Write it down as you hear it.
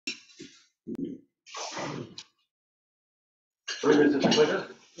Where is this clicker?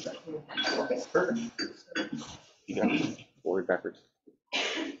 Okay, perfect. You got it. Forward, backwards.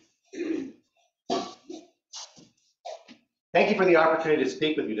 Thank you for the opportunity to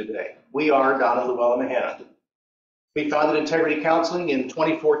speak with you today. We are Donna Luella Mahannah. We founded Integrity Counseling in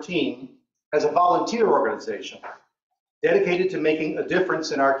 2014 as a volunteer organization dedicated to making a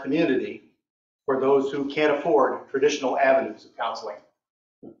difference in our community for those who can't afford traditional avenues of counseling.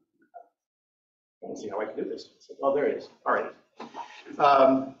 Let's see how I can do this. Oh, there it is. All right.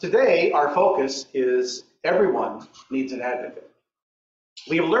 Today, our focus is everyone needs an advocate.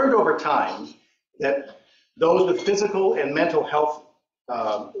 We have learned over time that those with physical and mental health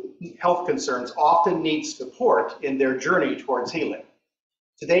concerns often need support in their journey towards healing.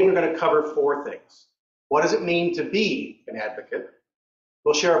 Today, we're going to cover 4 things. What does it mean to be an advocate?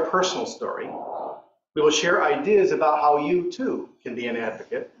 We'll share a personal story. We will share ideas about how you, too, can be an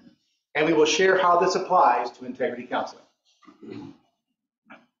advocate. And we will share how this applies to integrity counseling.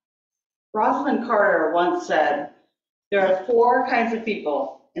 Rosalind Carter once said, "There are 4 kinds of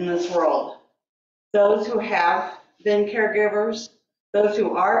people in this world. Those who have been caregivers, those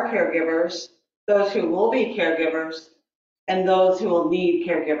who are caregivers, those who will be caregivers, and those who will need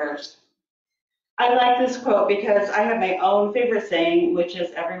caregivers." I like this quote because I have my own favorite saying, which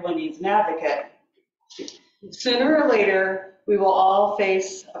is everyone needs an advocate. Sooner or later, we will all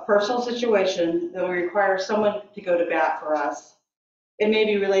face a personal situation that will require someone to go to bat for us. It may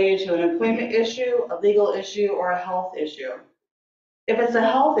be related to an employment issue, a legal issue, or a health issue. If it's a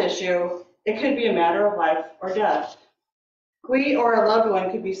health issue, it could be a matter of life or death. We or a loved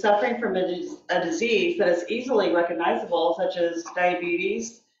one could be suffering from a disease that is easily recognizable, such as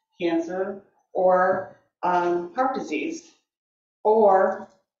diabetes, cancer, or heart disease. Or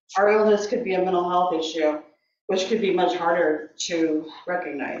our illness could be a mental health issue, which could be much harder to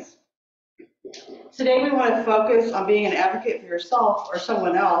recognize. Today, we want to focus on being an advocate for yourself or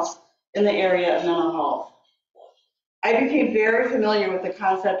someone else in the area of mental health. I became very familiar with the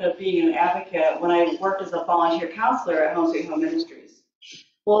concept of being an advocate when I worked as a volunteer counselor at Home Sweet Home Ministries.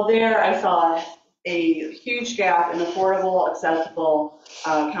 Well, there I saw a huge gap in affordable, accessible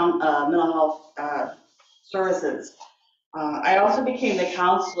mental health services. I also became the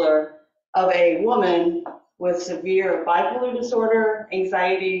counselor of a woman with severe bipolar disorder,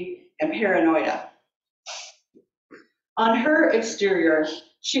 anxiety, and paranoia. On her exterior,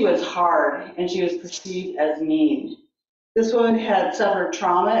 she was hard and she was perceived as mean. This woman had suffered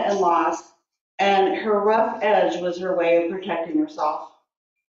trauma and loss, and her rough edge was her way of protecting herself.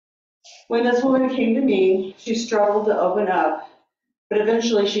 When this woman came to me, she struggled to open up, but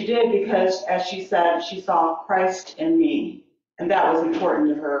eventually she did because, as she said, she saw Christ in me, and that was important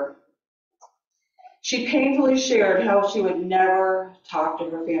to her. She painfully shared how she would never talk to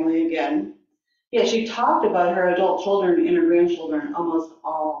her family again, yet she talked about her adult children and her grandchildren almost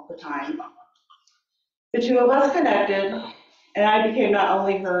all the time. The 2 of us connected, and I became not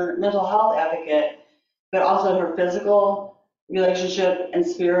only her mental health advocate, but also her physical, relationship, and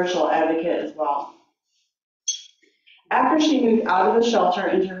spiritual advocate as well. After she moved out of the shelter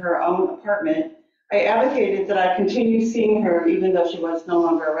into her own apartment, I advocated that I continue seeing her even though she was no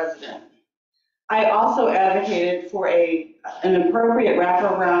longer a resident. I also advocated for an appropriate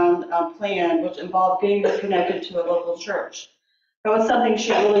wraparound plan, which involved getting her connected to a local church. That was something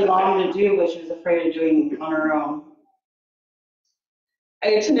she really longed to do, but she was afraid of doing on her own.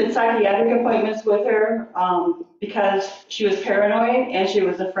 I attended psychiatric appointments with her because she was paranoid and she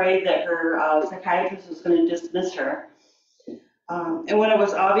was afraid that her psychiatrist was going to dismiss her. And when it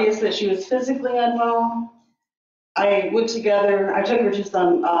was obvious that she was physically unwell, I took her to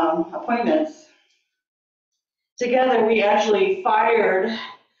some appointments. Together, we actually fired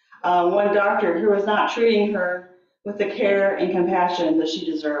one doctor who was not treating her with the care and compassion that she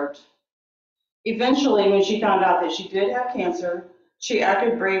deserved. Eventually, when she found out that she did have cancer, she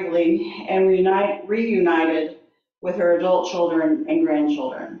acted bravely and reunited with her adult children and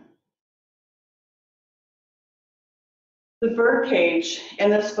grandchildren. The birdcage in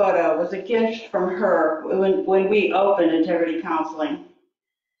this photo was a gift from her when we opened Integrity Counseling.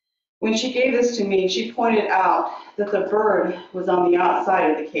 When she gave this to me, she pointed out that the bird was on the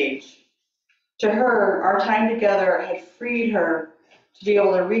outside of the cage. To her, our time together had freed her to be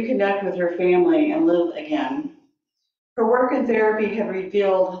able to reconnect with her family and live again. Her work in therapy had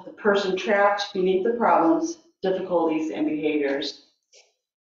revealed the person trapped beneath the problems, difficulties, and behaviors.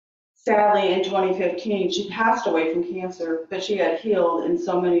 Sadly, in 2015, she passed away from cancer, but she had healed in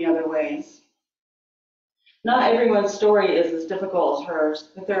so many other ways. Not everyone's story is as difficult as hers,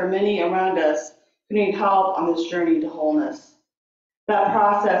 but there are many around us who need help on this journey to wholeness. That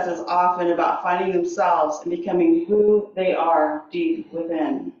process is often about finding themselves and becoming who they are deep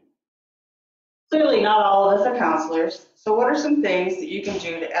within. Clearly, not all of us are counselors, so what are some things that you can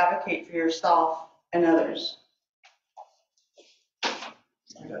do to advocate for yourself and others?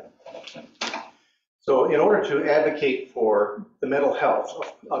 So in order to advocate for the mental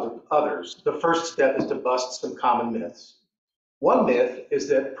health of others, the first step is to bust some common myths. One myth is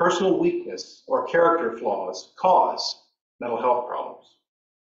that personal weakness or character flaws cause mental health problems.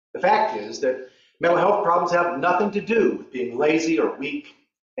 The fact is that mental health problems have nothing to do with being lazy or weak,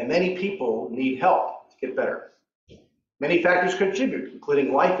 and many people need help to get better. Many factors contribute,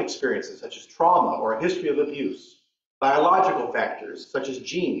 including life experiences such as trauma or a history of abuse, biological factors such as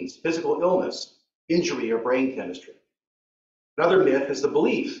genes, physical illness, injury, or brain chemistry. Another myth is the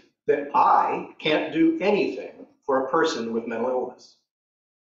belief that I can't do anything for a person with mental illness.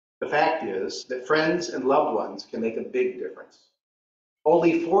 The fact is that friends and loved ones can make a big difference.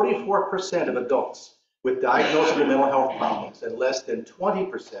 Only 44% of adults with diagnosable mental health problems and less than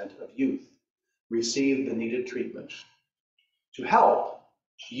 20% of youth receive the needed treatment. To help,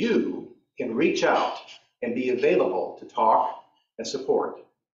 you can reach out and be available to talk and support.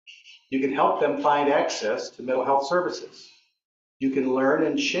 You can help them find access to mental health services. You can learn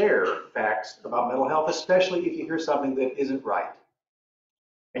and share facts about mental health, especially if you hear something that isn't right.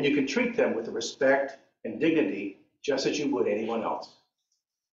 And you can treat them with the respect and dignity just as you would anyone else.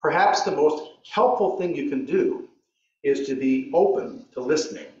 Perhaps the most helpful thing you can do is to be open to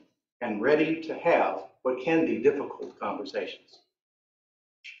listening and ready to have what can be difficult conversations.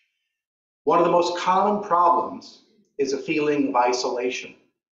 One of the most common problems is a feeling of isolation.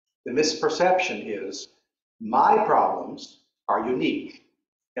 The misperception is my problems are unique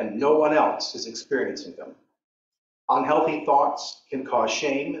and no one else is experiencing them. Unhealthy thoughts can cause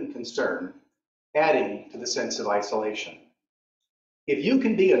shame and concern, adding to the sense of isolation. If you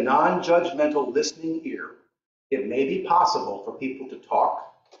can be a non-judgmental listening ear, it may be possible for people to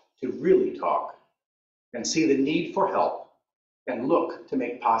talk, to really talk, and see the need for help and look to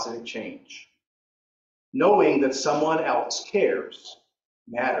make positive change. Knowing that someone else cares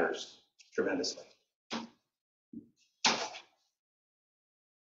matters tremendously.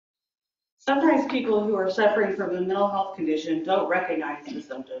 Sometimes people who are suffering from a mental health condition don't recognize the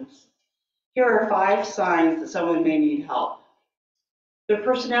symptoms. Here are 5 signs that someone may need help. Their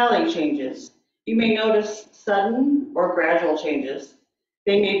personality changes. You may notice sudden or gradual changes.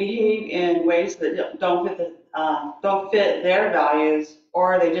 They may behave in ways that don't fit their values,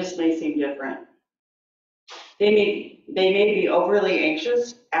 or they just may seem different. They may be overly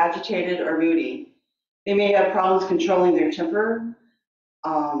anxious, agitated, or moody. They may have problems controlling their temper,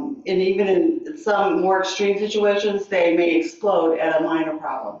 and even in some more extreme situations, they may explode at a minor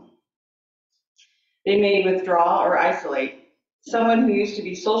problem. They may withdraw or isolate. Someone who used to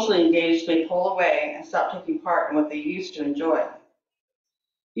be socially engaged may pull away and stop taking part in what they used to enjoy.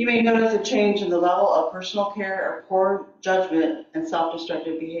 You may notice a change in the level of personal care or poor judgment and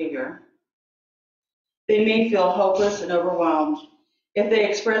self-destructive behavior. They may feel hopeless and overwhelmed. If they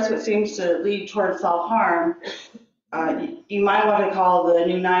express what seems to lead toward self-harm, you might want to call the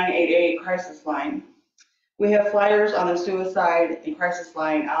new 988 crisis line. We have flyers on the suicide and crisis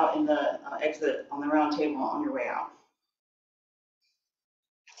line out in the exit on the round table on your way out.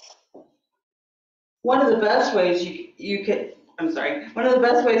 One of the best ways one of the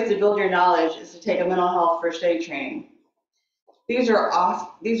best ways to build your knowledge is to take a mental health first aid training. These are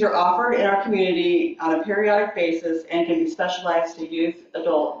offered in our community on a periodic basis and can be specialized to youth,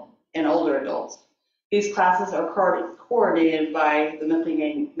 adult, and older adults. These classes are coordinated by the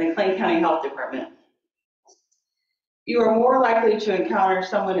McLean County Health Department. You are more likely to encounter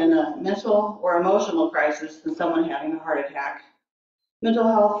someone in a mental or emotional crisis than someone having a heart attack. Mental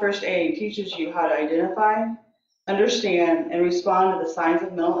health first aid teaches you how to identify, understand, and respond to the signs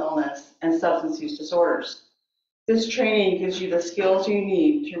of mental illness and substance use disorders. This training gives you the skills you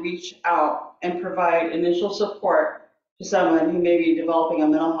need to reach out and provide initial support to someone who may be developing a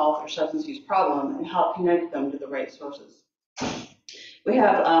mental health or substance use problem and help connect them to the right sources. We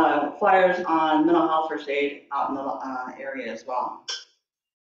have flyers on mental health first aid out in the area as well.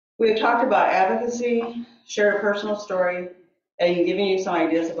 We have talked about advocacy, shared a personal story, and giving you some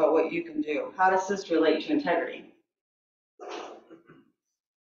ideas about what you can do. How does this relate to integrity?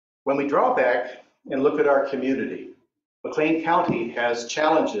 When we draw back and look at our community, McLean County has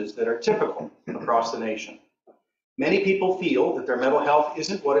challenges that are typical across the nation. Many people feel that their mental health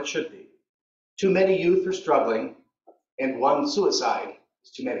isn't what it should be. Too many youth are struggling, and one suicide is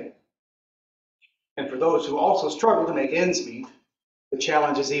too many. And for those who also struggle to make ends meet, the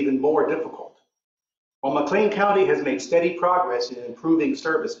challenge is even more difficult. While McLean County has made steady progress in improving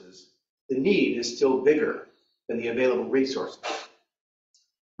services, the need is still bigger than the available resources.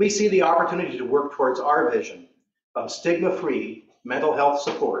 We see the opportunity to work towards our vision of stigma-free mental health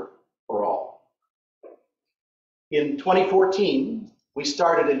support for all. In 2014, we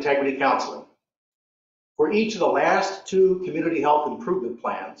started integrity counseling. For each of the last 2 community health improvement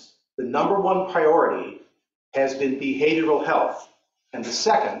plans, the #1 priority has been behavioral health, and the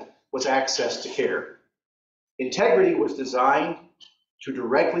second was access to care. Integrity was designed to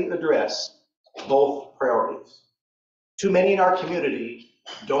directly address both priorities. Too many in our community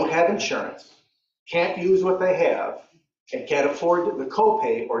don't have insurance, can't use what they have, and can't afford the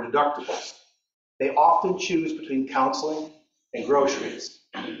copay or deductibles. They often choose between counseling and groceries.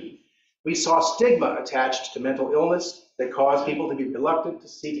 We saw stigma attached to mental illness that caused people to be reluctant to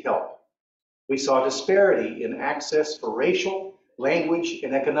seek help. We saw disparity in access for racial, language,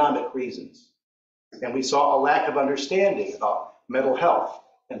 and economic reasons. And we saw a lack of understanding about mental health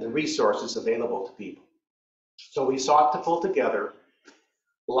and the resources available to people. So we sought to pull together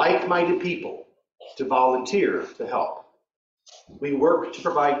like-minded people to volunteer to help. We work to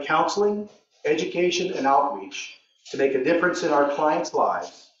provide counseling, education, and outreach to make a difference in our clients'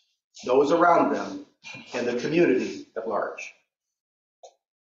 lives, those around them, and the community at large.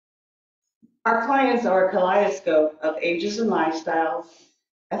 Our clients are a kaleidoscope of ages and lifestyles,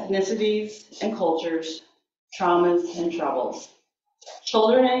 ethnicities and cultures, traumas and troubles.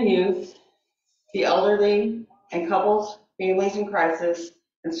 Children and youth, the elderly and couples, families in crisis,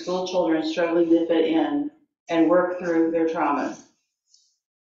 and school children struggling to fit in and work through their traumas.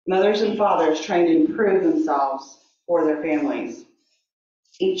 Mothers and fathers trying to improve themselves or their families.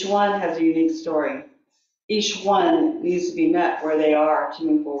 Each one has a unique story. Each one needs to be met where they are to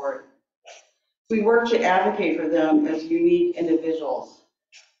move forward. We work to advocate for them as unique individuals.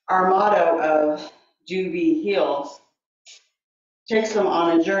 Our motto of "Do, Be, Heal" takes them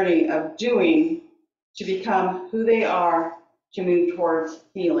on a journey of doing to become who they are to move towards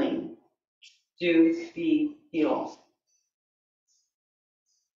healing. Do, be, heal.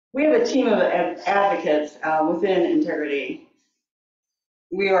 We have a team of advocates within Integrity.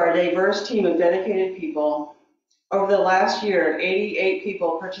 We are a diverse team of dedicated people. Over the last year, 88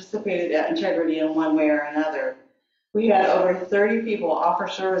 people participated at Integrity in one way or another. We had over 30 people offer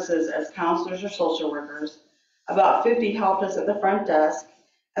services as counselors or social workers. About 50 helped us at the front desk,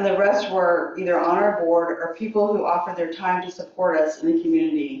 and the rest were either on our board or people who offered their time to support us in the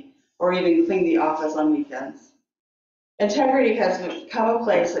community or even clean the office on weekends. Integrity has become a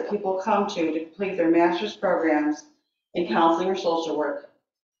place that people come to complete their master's programs in counseling or social work.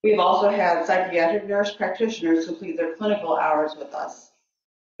 We've also had psychiatric nurse practitioners complete their clinical hours with us.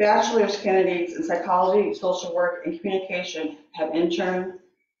 Bachelor's candidates in psychology, social work, and communication have interned,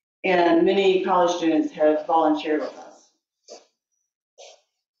 and many college students have volunteered with us.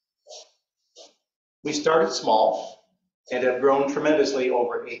 We started small and have grown tremendously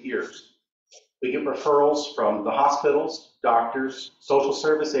over 8 years. We get referrals from the hospitals, doctors, social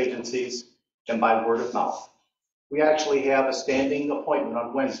service agencies, and by word of mouth. We actually have a standing appointment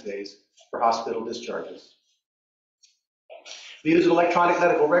on Wednesdays for hospital discharges. We use an electronic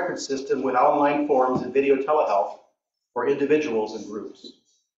medical record system with online forms and video telehealth for individuals and groups.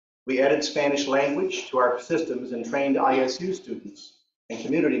 We added Spanish language to our systems and trained ISU students and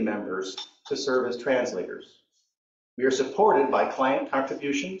community members to serve as translators. We are supported by client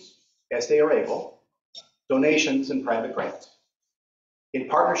contributions as they are able, donations, and private grants. In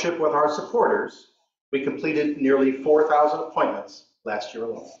partnership with our supporters, we completed nearly 4,000 appointments last year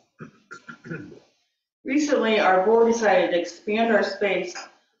alone. Recently, our board decided to expand our space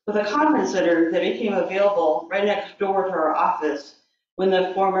with a conference center that became available right next door to our office when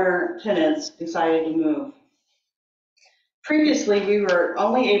the former tenants decided to move. Previously, we were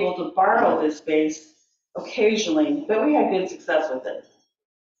only able to borrow this space occasionally, but we had good success with it.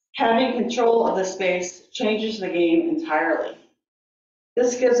 Having control of the space changes the game entirely.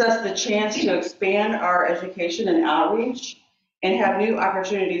 This gives us the chance to expand our education and outreach and have new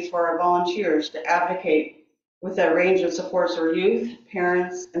opportunities for our volunteers to advocate with a range of supports for youth,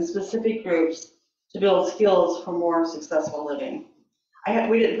 parents, and specific groups to build skills for more successful living.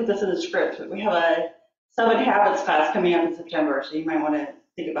 We didn't put this in the script, but we have a 7 Habits class coming up in September, so you might want to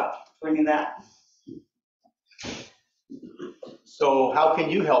think about joining that. So how can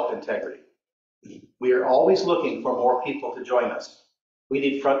you help Integrity? We are always looking for more people to join us. We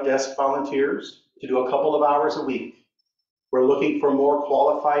need front desk volunteers to do a couple of hours a week. We're looking for more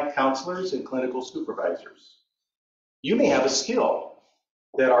qualified counselors and clinical supervisors. You may have a skill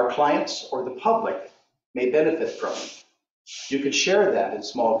that our clients or the public may benefit from. You could share that in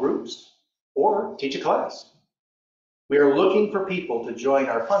small groups or teach a class. We are looking for people to join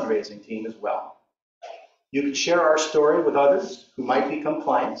our fundraising team as well. You can share our story with others who might become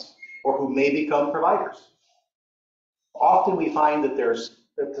clients or who may become providers. Often we find that there's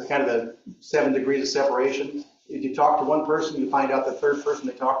kind of the 7 degrees of separation. If you talk to one person, you find out the third person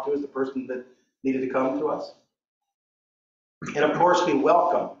they talk to is the person that needed to come to us. And of course, we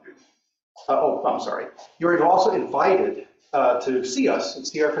welcome, You're also invited to see us and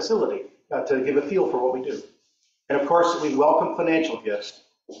see our facility to give a feel for what we do. And of course, we welcome financial gifts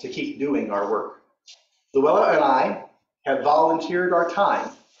to keep doing our work. Luella and I have volunteered our time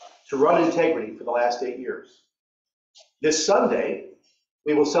to run Integrity for the last 8 years. This Sunday,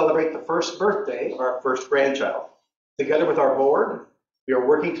 we will celebrate the first birthday of our first grandchild. Together with our board, we are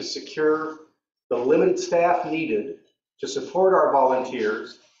working to secure the limited staff needed to support our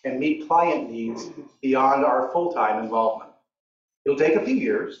volunteers and meet client needs beyond our full-time involvement. It'll take a few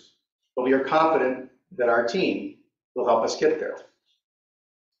years, but we are confident that our team will help us get there.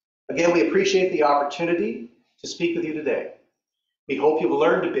 Again, we appreciate the opportunity to speak with you today. We hope you've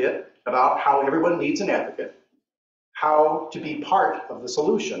learned a bit about how everyone needs an advocate, how to be part of the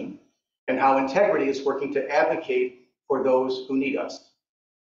solution, and how Integrity is working to advocate for those who need us.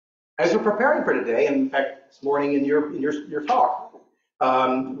 As we're preparing for today, and in fact, this morning in your talk,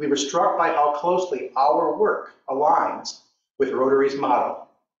 we were struck by how closely our work aligns with Rotary's motto,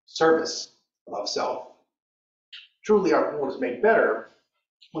 service above self. Truly, our world is made better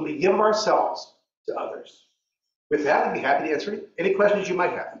when we give ourselves to others. With that, I'd be happy to answer any questions you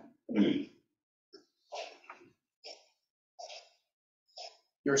might have.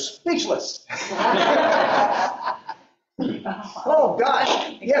 You're speechless. Oh,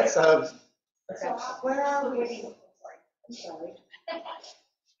 gosh. Yes. So where are we? I'm sorry.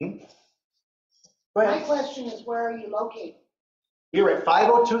 Go My ahead. question is, where are you located? We're at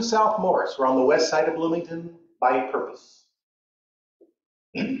 502 South Morris. We're on the west side of Bloomington by purpose.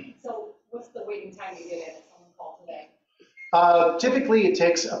 So what's the waiting time to get in if someone called today? Typically, it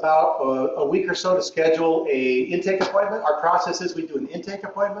takes about a week or so to schedule a intake appointment. Our process is we do an intake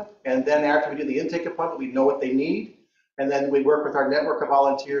appointment, and then after we do the intake appointment, we know what they need, and then we work with our network of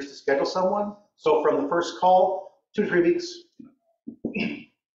volunteers to schedule someone. So from the first call, 2 to 3 weeks.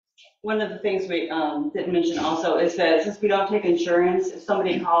 One of the things we didn't mention also is that since we don't take insurance, if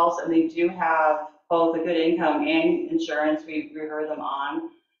somebody calls and they do have both a good income and insurance, we refer them on.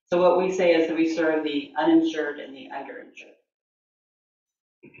 So what we say is that we serve the uninsured and the underinsured.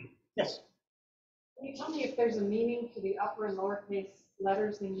 Yes. Can you tell me if there's a meaning to the upper and lowercase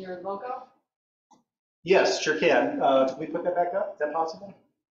letters in your logo? Yes, sure can. Can we put that back up? Is that possible?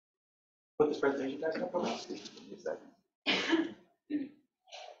 Put this presentation back up?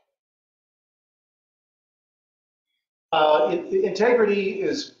 Integrity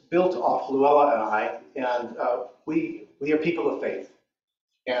is built off Luella and I, and we are people of faith.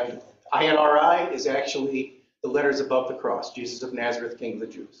 And INRI is actually the letters above the cross, Jesus of Nazareth, King of the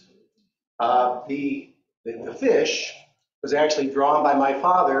Jews. The fish was actually drawn by my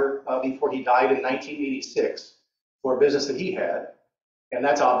father before he died in 1986 for a business that he had, and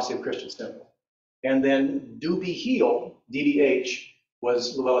that's obviously a Christian symbol. And then Do Be Healed, DBH,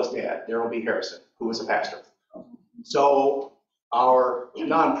 was Luella's dad, Darrell B. Harrison, who was a pastor. So our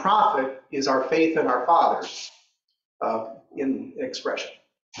nonprofit is our faith in our fathers in expression.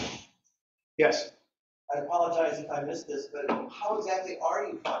 Yes? I apologize if I missed this, but how exactly are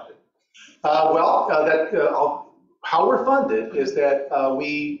you funded? How we're funded is that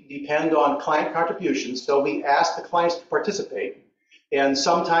we depend on client contributions. So we ask the clients to participate, and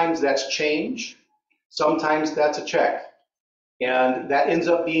sometimes that's change, sometimes that's a check, and that ends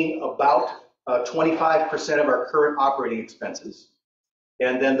up being about 25% of our current operating expenses,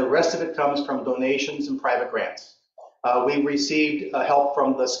 and then the rest of it comes from donations and private grants. We received help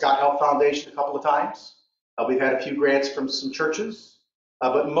from the Scott Health Foundation a couple of times. We've had a few grants from some churches,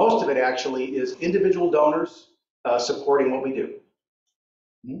 but most of it actually is individual donors supporting what we do.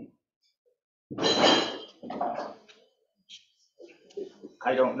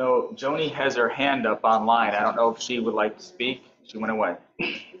 I don't know. Joni has her hand up online. I don't know if she would like to speak. She went away.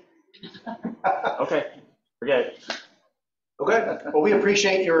 Okay, forget it. Okay. Well, we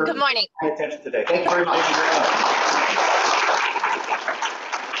appreciate your Good morning. attention today. Thank you very much.